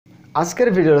আজকের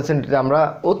ভিডিও লেসনটিতে আমরা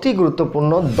অতি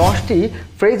গুরুত্বপূর্ণ 10টি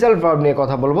ফ্রেজাল ভার্ব নিয়ে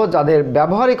কথা বলবো যাদের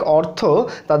ব্যবহারিক অর্থ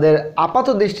তাদের আপাত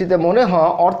দৃষ্টিতে মনে হওয়া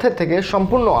অর্থের থেকে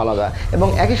সম্পূর্ণ আলাদা এবং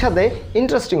একই সাথে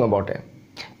ইন্টারেস্টিংও বটে।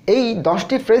 এই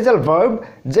 10টি ফ্রেজাল ভার্ব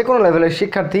যে কোনো লেভেলের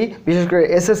শিক্ষার্থী, বিশেষ করে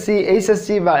এসএসসি,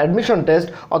 এইচএসসি বা অ্যাডমিশন টেস্ট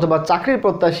অথবা চাকরির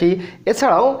প্রত্যাশী,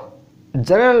 এছাড়াও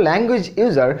জেনারেল ল্যাঙ্গুয়েজ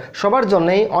ইউজার সবার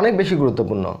জন্যই অনেক বেশি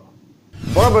গুরুত্বপূর্ণ।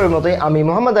 বরাবরের মতোই আমি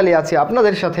মোহাম্মদ আলী আছি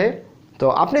আপনাদের সাথে। তো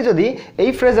আপনি যদি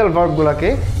এই ফ্রেজাল ভার্বগুলোকে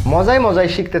মজায়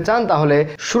মজায় শিখতে চান তাহলে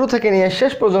শুরু থেকে নিয়ে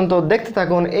শেষ পর্যন্ত দেখতে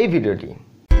থাকুন এই ভিডিওটি।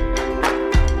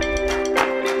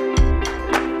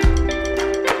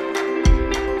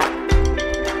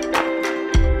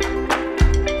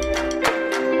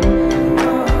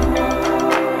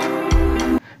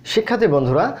 শিক্ষার্থী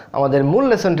বন্ধুরা, আমাদের মূল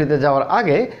লেসনটিতে যাওয়ার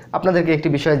আগে আপনাদেরকে একটি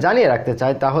বিষয় জানিয়ে রাখতে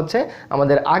চাই, তা হচ্ছে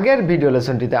আমাদের আগের ভিডিও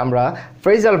লেসনটিতে আমরা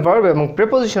ফ্রেজাল ভার্ব এবং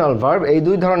প্রিপোজিশনাল ভার্ব এই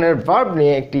দুই ধরনের ভার্ব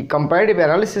নিয়ে একটি কম্পারেটিভ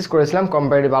অ্যানালিসিস করেছিলাম,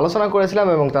 কম্পারেটিভ আলোচনা করেছিলাম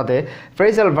এবং তাতে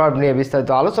ফ্রেজাল ভার্ব নিয়ে বিস্তারিত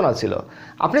আলোচনা ছিল।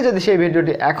 আপনি যদি সেই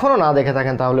ভিডিওটি এখনও না দেখে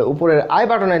থাকেন তাহলে উপরের আই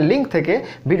বাটনের লিঙ্ক থেকে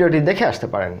ভিডিওটি দেখে আসতে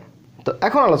পারেন। তো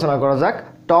এখন আলোচনা করা যাক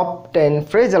টপ 10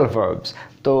 ফ্রেজাল ভার্বস।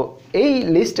 তো এই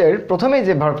লিস্টের প্রথমেই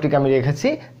যে ভার্বটিকে আমি রেখেছি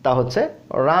তা হচ্ছে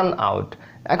রান আউট।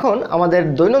 এখন আমাদের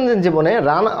দৈনন্দিন জীবনে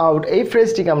রান আউট এই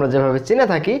ফ্রেজটিকে আমরা যেভাবে চিনে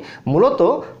থাকি, মূলত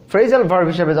ফ্রেজাল ভার্ব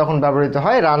হিসেবে যখন ব্যবহৃত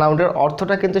হয় রান আউটের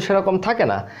অর্থটা কিন্তু সেরকম থাকে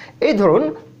না। এই ধরুন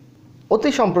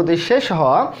অতি সম্প্রতি শেষ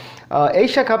হওয়া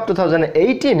এশিয়া কাপ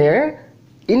 2018-এর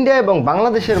ইন্ডিয়া এবং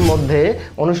বাংলাদেশের মধ্যে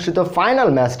অনুষ্ঠিত ফাইনাল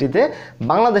ম্যাচটিতে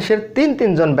বাংলাদেশের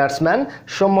তিনজন ব্যাটসম্যান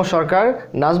সৌম্য সরকার,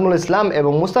 নাজমুল ইসলাম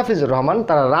এবং মুস্তাফিজুর রহমান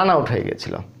তারা রান আউট হয়ে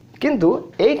গেছিল। কিন্তু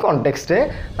এই কনটেক্সটে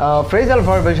ফ্রেজাল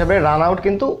ভার্ব হিসেবে রান আউট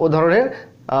কিন্তু ও ধরনের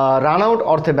রান আউট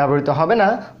অর্থে ব্যবহৃত হবে না,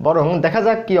 বরং দেখা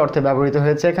যাক কী অর্থে ব্যবহৃত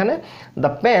হয়েছে এখানে।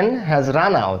 The pen has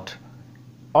run out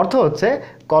অর্থ হচ্ছে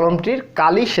কলমটির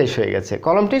কালি শেষ হয়ে গেছে।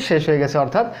 কলমটি শেষ হয়ে গেছে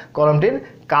অর্থাৎ কলমটির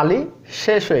কালি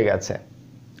শেষ হয়ে গেছে,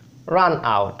 রান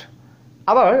আউট।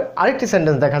 আবার আরেকটি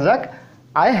সেন্টেন্স দেখা যাক,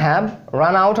 I have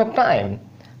run out of time,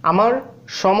 আমার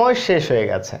সময় শেষ হয়ে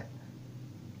গেছে।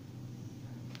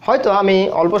 হয়তো আমি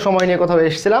অল্প সময় নিয়ে কোথাও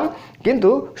এসেছিলাম কিন্তু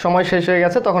সময় শেষ হয়ে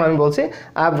গেছে, তখন আমি বলছি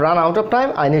I have run out of time,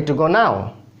 I need to go নাও।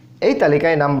 এই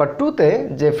তালিকায় নাম্বার 2-তে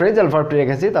যে ফ্রেজাল ভার্বটি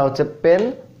রেখেছি তা হচ্ছে পেন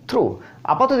থ্রু।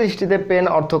 আপাত দৃষ্টিতে পেন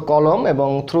অর্থ কলম এবং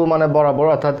থ্রু মানে বরাবর,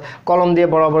 অর্থাৎ কলম দিয়ে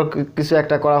বরাবর কিছু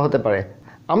একটা করা হতে পারে।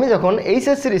 আমি যখন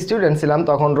এইচএসসির স্টুডেন্ট ছিলাম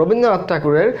তখন রবীন্দ্রনাথ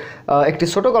ঠাকুরের একটি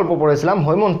ছোট গল্প পড়েছিলাম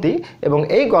হৈমন্তী, এবং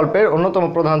এই গল্পের অন্যতম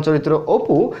প্রধান চরিত্র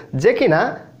অপু, যে কিনা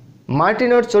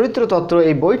মার্টিনোর চরিত্রতত্ত্ব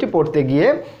এই বইটি পড়তে গিয়ে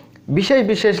বিশেষ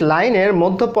বিশেষ লাইনের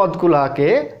মধ্যপদগুলোকে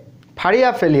ফাড়িয়া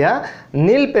ফেলিয়া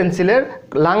নীল পেন্সিলের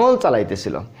লাঙল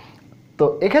চালাইতেছিল। তো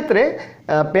এক্ষেত্রে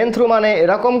পেন থ্রু মানে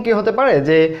এরকম কি হতে পারে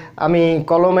যে আমি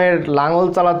কলমের লাঙল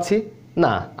চালাচ্ছি?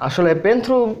 না, আসলে পেন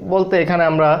থ্রু বলতে এখানে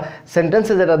আমরা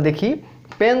সেন্টেন্সে যেটা দেখি,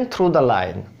 পেন থ্রু দ্য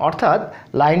লাইন, অর্থাৎ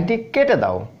লাইনটি কেটে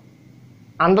দাও।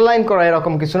 আন্ডারলাইন করা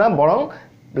এরকম কিছু না, বরং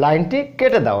লাইনটি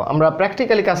কেটে দাও। আমরা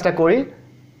প্র্যাকটিক্যালি কাজটা করি।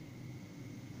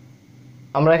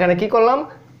 আমরা এখানে কি করলাম?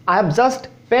 I have just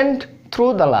paint through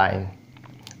the line.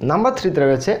 Number 3-তে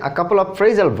রয়েছে আ কাপল অফ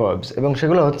ফ্রেজাল ভার্বস এবং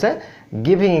সেগুলো হচ্ছে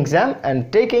giving exam and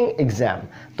taking exam.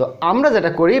 তো আমরা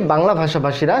যেটা করি বাংলা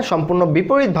ভাষাভাষীরা সম্পূর্ণ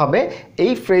বিপরীতভাবে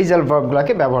এই ফ্রেজাল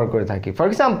ভার্বগুলোকে ব্যবহার করে থাকি। ফর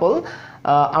এক্সাম্পল,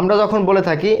 আমরা যখন বলে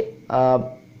থাকি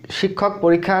শিক্ষক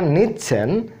পরীক্ষা নিচ্ছেন,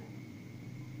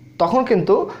 তখন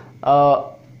কিন্তু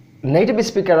নেটিভ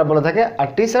স্পিকাররা বলে থাকে আ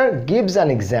টিচার গিভস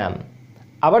অ্যান এক্সাম।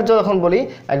 আবার যখন বলি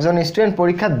একজন স্টুডেন্ট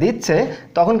পরীক্ষা দিচ্ছে,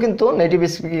 তখন কিন্তু নেটিভ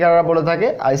স্পিকাররা বলে থাকে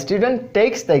আ স্টুডেন্ট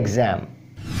টেকস দ্য এক্সাম।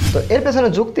 তো এর পেছনে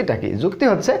যুক্তিটা কি? যুক্তি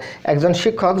হচ্ছে একজন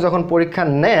শিক্ষক যখন পরীক্ষা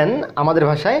নেন আমাদের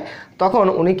ভাষায়, তখন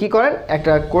উনি কি করেন?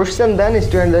 একটা কোশ্চেন দেন,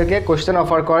 স্টুডেন্টদেরকে কোশ্চেন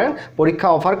অফার করেন, পরীক্ষা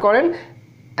অফার করেন,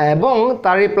 এবং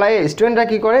তার রিপ্লাই স্টুডেন্টরা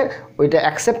কী করে? ওইটা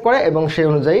অ্যাকসেপ্ট করে এবং সেই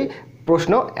অনুযায়ী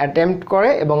প্রশ্ন অ্যাটেম্প্ট করে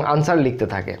এবং আনসার লিখতে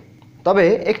থাকে। তবে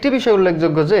একটি বিষয়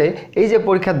উল্লেখযোগ্য যে এই যে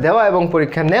পরীক্ষা দেওয়া এবং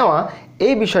পরীক্ষা নেওয়া,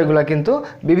 এই বিষয়গুলো কিন্তু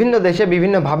বিভিন্ন দেশে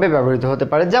বিভিন্নভাবে ব্যবহৃত হতে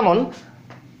পারে। যেমন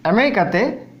আমেরিকাতে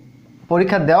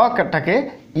পরীক্ষা দেওয়াটাকে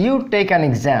ইউ টেক অ্যান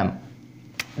এক্সাম,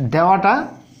 দেওয়াটা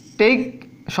টেক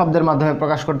শব্দের মাধ্যমে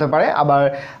প্রকাশ করতে পারে। আবার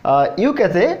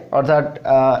ইউকেতে অর্থাৎ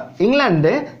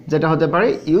ইংল্যান্ডে যেটা হতে পারে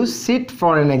you seat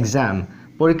for an exam,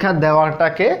 পরীক্ষা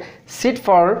দেওয়াটাকে সিট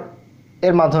ফর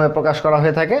এর মাধ্যমে প্রকাশ করা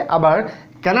হয়ে থাকে। আবার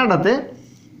কানাডাতে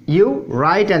ইউ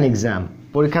রাইট অ্যান এক্সাম,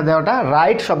 পরীক্ষা দেওয়াটা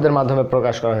রাইট শব্দের মাধ্যমে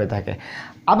প্রকাশ করা হয়ে থাকে।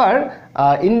 আবার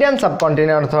ইন্ডিয়ান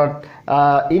সাবকন্টিনেন্ট অর্থাৎ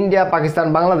ইন্ডিয়া, পাকিস্তান,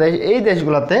 বাংলাদেশ এই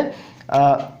দেশগুলোতে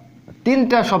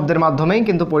 3টা শব্দের মাধ্যমেই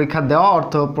কিন্তু পরীক্ষা দেওয়া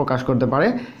অর্থ প্রকাশ করতে পারে।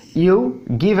 You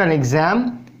give an exam,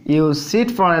 you seat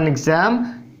for an exam,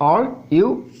 or you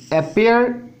appear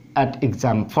at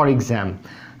exam for exam.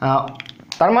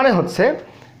 তার মানে হচ্ছে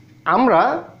আমরা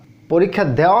পরীক্ষা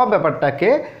দেওয়া ব্যাপারটাকে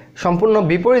সম্পূর্ণ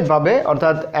বিপরীতভাবে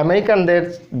অর্থাৎ আমেরিকানদের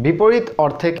বিপরীত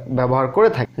অর্থে ব্যবহার করে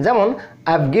থাকি। যেমন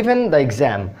I have given the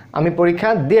exam, আমি পরীক্ষা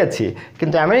দিয়েছি,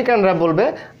 কিন্তু আমেরিকানরা বলবে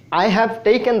I have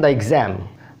taken the exam.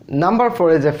 Number 4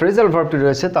 যে ফ্রেজাল ভার্বটি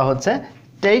রয়েছে তা হচ্ছে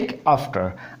টেক আফটার।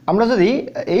 আমরা যদি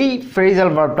এই ফ্রেজাল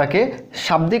ভার্বটাকে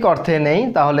শাব্দিক অর্থে নেই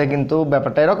তাহলে কিন্তু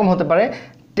ব্যাপারটা এরকম হতে পারে,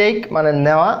 টেক মানে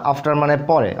নেওয়া, আফটার মানে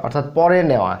পরে, অর্থাৎ পরে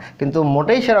নেওয়া, কিন্তু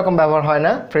মোটেই সেরকম ব্যবহার হয়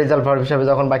না ফ্রেজাল ভার্ব হিসেবে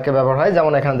যখন বাক্যে ব্যবহার হয়।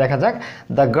 যেমন এখানে দেখা যাক,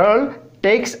 the girl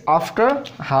tax after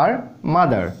her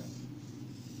mother.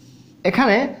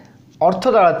 এখানে অর্থ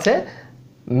দাঁড়াচ্ছে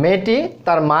মেয়েটি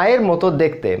তার মায়ের মতো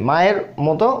দেখতে, মায়ের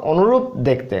মতো অনুরূপ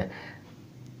দেখতে।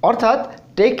 অর্থাৎ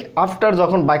টেক আফটার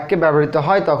যখন বাক্যে ব্যবহৃত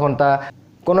হয় তখন তা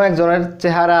কোনো একজনের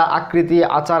চেহারা, আকৃতি,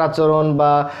 আচার আচরণ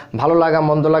বা ভালো লাগা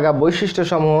মন্দ লাগা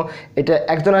বৈশিষ্ট্যসমূহ এটা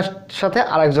একজনের সাথে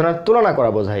আরেকজনের তুলনা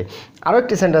করা বোঝায়। আরও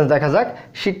একটি সেন্টেন্স দেখা যাক,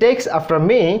 she tax after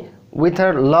me with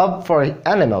her love for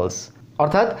animals.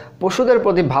 অর্থাৎ পশুদের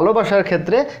প্রতি ভালোবাসার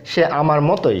ক্ষেত্রে সে আমার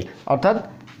মতোই, অর্থাৎ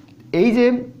এই যে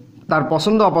তার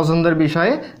পছন্দ অপছন্দের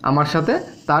বিষয়ে আমার সাথে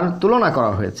তার তুলনা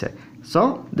করা হয়েছে। সো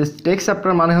দিস টেকস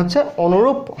আফটার মানে হচ্ছে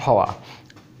অনুরূপ হওয়া।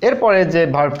 এরপরে যে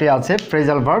ভার্বটি আছে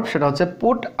ফ্রেজাল ভার্ব সেটা হচ্ছে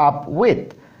পুট আপ উইথ।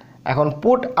 এখন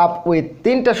পুট আপ উইথ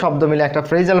তিনটা শব্দ মিলে একটা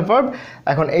ফ্রেজাল ভার্ব।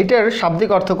 এখন এইটার শাব্দিক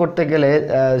অর্থ করতে গেলে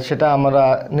সেটা আমরা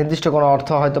নির্দিষ্ট কোনো অর্থ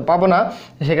হয়তো পাবো না,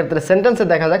 সেক্ষেত্রে সেন্টেন্সে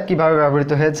দেখা যাক কীভাবে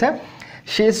ব্যবহৃত হয়েছে।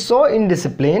 শি ইজ সো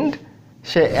ইনডিসিপ্লিনড,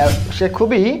 সে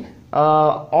খুবই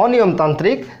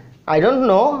অনিয়মতান্ত্রিক। I don't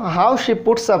know how she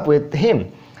puts up with him,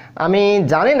 আমি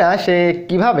জানি না সে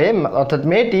কিভাবে, অর্থাৎ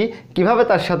মেয়েটি কিভাবে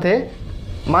তার সাথে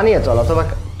মানিয়ে চলে অথবা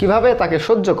কিভাবে তাকে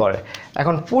সহ্য করে।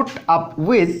 এখন পুট আপ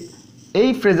উইথ এই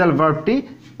ফ্রেজাল ভার্বটি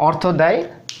অর্থ দেয়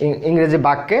ইংরেজি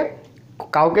বাক্যে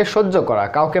কাউকে সহ্য করা,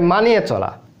 কাউকে মানিয়ে চলা।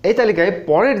 এই তালিকায়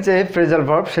পরের যে ফ্রেজাল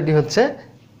ভার্ব সেটি হচ্ছে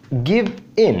গিভ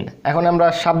ইন। এখন আমরা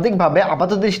শাব্দিকভাবে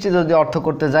আপাতদৃষ্টি যদি অর্থ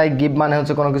করতে যাই, গিভ মানে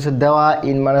হচ্ছে কোনো কিছু দেওয়া,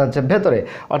 ইন মানে হচ্ছে ভেতরে,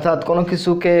 অর্থাৎ কোনো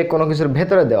কিছুকে কোনো কিছুর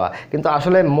ভেতরে দেওয়া, কিন্তু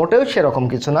আসলে মোটেও সেরকম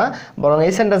কিছু না। বরং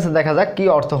এই সেন্টেন্সে দেখা যাক কী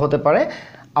অর্থ হতে পারে।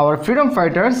 Our freedom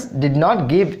fighters did not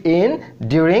give in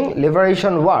during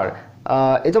liberation war.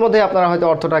 ইতিমধ্যে আপনারা হয়তো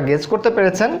অর্থটা গেস করতে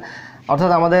পেরেছেন,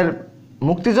 অর্থাৎ আমাদের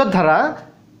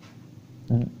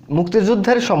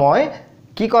মুক্তিযুদ্ধের সময়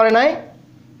কি করে নাই,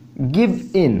 গিভ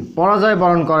ইন, পরাজয়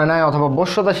বরণ করে নাই অথবা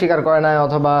বশ্যতা স্বীকার করে নাই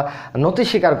অথবা নতি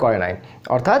স্বীকার করে নাই।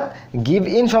 অর্থাৎ গিভ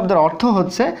ইন শব্দের অর্থ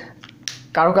হচ্ছে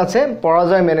কারো কাছে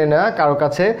পরাজয় মেনে নেওয়া, কারো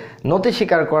কাছে নতি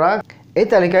স্বীকার করা। এই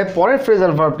তালিকায় পরের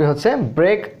ফ্রেজাল ভার্বটি হচ্ছে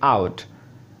ব্রেক আউট।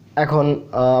 এখন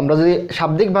আমরা যদি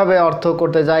শাব্দিকভাবে অর্থ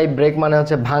করতে যাই, ব্রেক মানে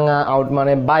হচ্ছে ভাঙা, আউট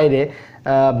মানে বাইরে,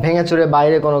 ভেঙে চুরে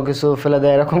বাইরে কোনো কিছু ফেলে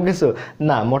দেয় এরকম কিছু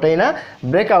না, মোটেই না।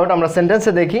 ব্রেক আউট আমরা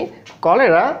সেন্টেন্সে দেখি,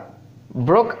 cholera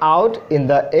broke out in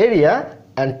the area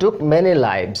and took many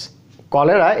lives.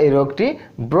 Cholera এই রোগটি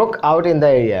broke out in the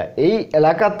area, এই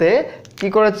এলাকাতে কি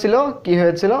করেছিল, কি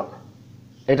হয়েছিল,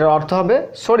 এটার অর্থ হবে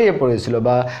ছড়িয়ে পড়েছিল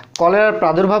বা কলেরার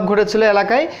প্রাদুর্ভাব ঘটেছিল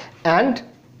এলাকায়, অ্যান্ড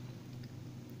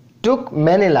টুক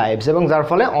মেনি লাইভস, এবং যার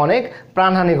ফলে অনেক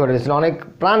প্রাণহানি ঘটেছিল, অনেক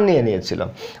প্রাণ নিয়ে নিয়েছিল।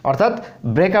 অর্থাৎ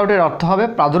ব্রেকআউটের অর্থ হবে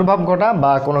প্রাদুর্ভাব ঘটা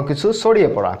বা কোনো কিছু ছড়িয়ে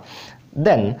পড়া।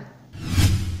 দেন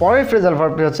পরের ফ্রেজাল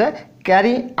ভার্বটি হচ্ছে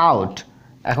ক্যারি আউট।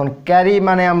 এখন ক্যারি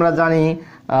মানে আমরা জানি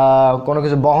কোনো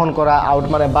কিছু বহন করা, আউট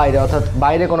মানে বাইরে, অর্থাৎ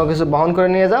বাইরে কোনো কিছু বহন করে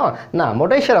নিয়ে যাওয়া না,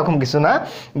 মোটেই সেরকম কিছু না।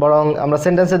 বরং আমরা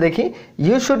সেন্টেন্সে দেখি,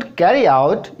 you should carry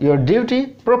out your duty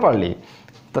properly.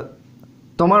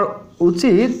 তোমার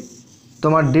উচিত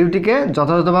তোমার ডিউটিকে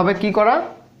যথাযথভাবে কি করা,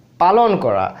 পালন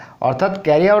করা। অর্থাৎ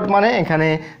ক্যারি আউট মানে এখানে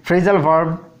ফ্রেজাল ভার্ব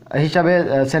হিসাবে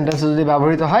সেন্টেন্সে যদি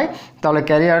ব্যবহৃত হয় তাহলে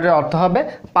ক্যারি আউটের অর্থ হবে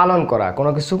পালন করা,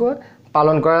 কোনো কিছুকে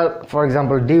পালন করা, ফর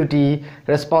এক্সাম্পল ডিউটি,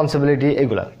 রেসপন্সিবিলিটি,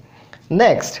 এগুলা।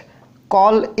 Next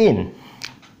call in.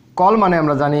 কল মানে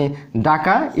আমরা জানি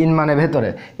ডাকা, ইন মানে ভেতরে।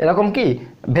 এরকম কি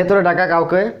ভেতরে ডাকা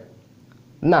কাউকে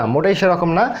না, মোটেই সেরকম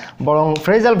না। বরং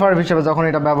ফ্রেজাল ভার্ব হিসেবে যখন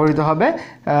এটা ব্যবহৃত হবে,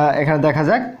 এখানে দেখা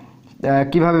যাক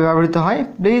কিভাবে ব্যবহৃত হয়।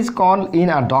 Please call in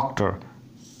a doctor,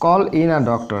 call in a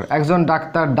doctor, একজন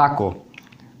ডাক্তার ডাকো।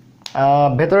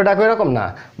 ভেতরে ডাকো এরকম না,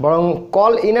 বরং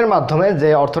কল ইনের মাধ্যমে যে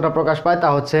অর্থটা প্রকাশ পায় তা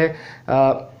হচ্ছে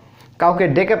কাউকে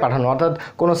ডেকে পাঠানো, অর্থাৎ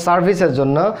কোনো সার্ভিসের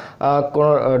জন্য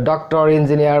কোনো ডক্টর,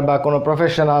 ইঞ্জিনিয়ার বা কোনো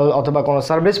প্রফেশনাল অথবা কোনো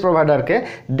সার্ভিস প্রোভাইডারকে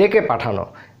ডেকে পাঠানো।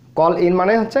 কল ইন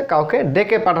মানে হচ্ছে কাউকে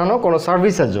ডেকে পাঠানো কোনো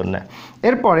সার্ভিসের জন্য।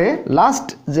 এরপরে লাস্ট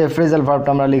যে ফ্রেজাল ভার্বটা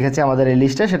আমরা লিখেছি আমাদের এই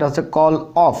লিস্টে সেটা হচ্ছে কল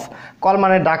অফ। কল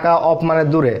মানে ডাকা, অফ মানে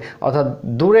দূরে, অর্থাৎ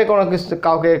দূরে কোনো কিছু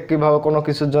কাউকে কীভাবে কোনো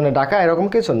কিছুর জন্য ডাকা এরকম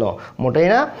কিছু মোটেই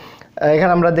না।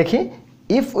 এখানে আমরা দেখি,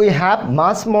 if we have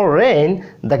much more rain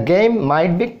the game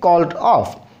might be called off.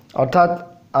 অর্থাৎ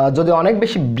যদি অনেক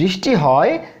বেশি বৃষ্টি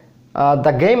হয়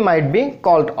the game might be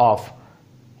called off,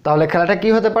 তাহলে খেলাটা কি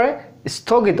হতে পারে?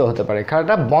 স্থগিত হতে পারে,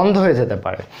 খেলাটা বন্ধ হয়ে যেতে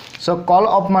পারে। সো কল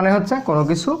অফ মানে হচ্ছে কোনো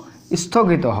কিছু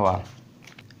স্থগিত হওয়া।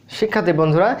 শিক্ষার্থী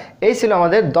বন্ধুরা, এই ছিল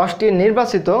আমাদের 10টি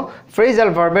নির্বাচিত ফ্রেজাল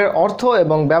ভার্বের অর্থ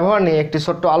এবং ব্যবহার নিয়ে একটি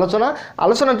ছোট্ট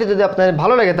আলোচনাটি যদি আপনাদের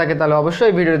ভালো লেগে থাকে তাহলে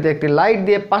অবশ্যই ভিডিওতে একটি লাইক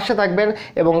দিয়ে পাশে থাকবেন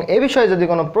এবং এই বিষয়ে যদি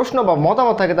কোনো প্রশ্ন বা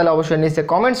মতামত থাকে তাহলে অবশ্যই নিচে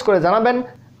কমেন্টস করে জানাবেন।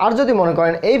 আর যদি মনে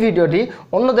করেন এই ভিডিওটি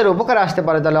অন্যদের উপকারে আসতে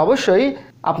পারে তাহলে অবশ্যই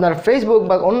আপনার ফেসবুক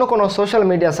বা অন্য কোনো সোশ্যাল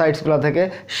মিডিয়া সাইটসগুলো থেকে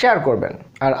শেয়ার করবেন।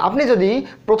 আর আপনি যদি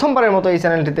প্রথমবারের মতো এই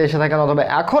চ্যানেলটিতে এসে থাকেন অথবা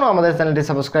এখনও আমাদের চ্যানেলটি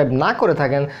সাবস্ক্রাইব না করে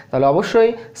থাকেন তাহলে অবশ্যই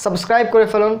সাবস্ক্রাইব করে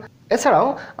ফেলুন। এছাড়াও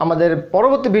আমাদের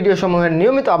পরবর্তী ভিডিওসমূহের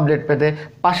নিয়মিত আপডেট পেতে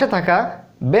পাশে থাকা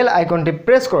বেল আইকনটি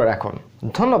প্রেস করে রাখুন।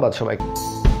 ধন্যবাদ সবাইকে।